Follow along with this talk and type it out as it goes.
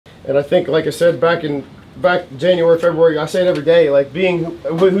And I think, like I said, back January, February, I say it every day, like being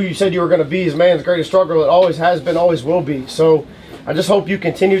who you said you were going to be is man's greatest struggle. It always has been, always will be. So I just hope you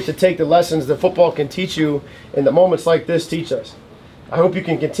continue to take the lessons that football can teach you and the moments like this teach us. I hope you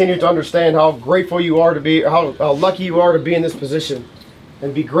can continue to understand how grateful you are to be, how lucky you are to be in this position,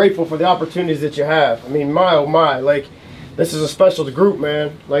 and be grateful for the opportunities that you have. I mean, my oh my, like, this is a special group,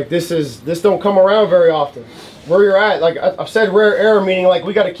 man. Like, this don't come around very often. Where you're at, like I've said, rare air, meaning like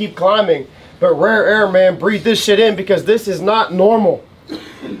we got to keep climbing. But rare air, man, breathe this shit in, because this is not normal.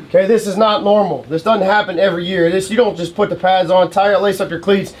 Okay, this is not normal. This doesn't happen every year. You don't just put the pads on, lace up your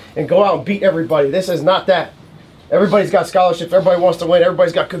cleats, and go out and beat everybody. This is not that. Everybody's got scholarships. Everybody wants to win.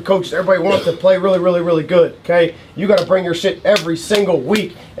 Everybody's got good coaches. Everybody wants to play really, really, really good. Okay, you got to bring your shit every single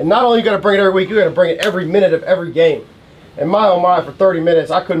week, and not only you got to bring it every week, you got to bring it every minute of every game. And my oh my, for 30 minutes,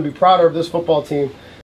 I couldn't be prouder of this football team.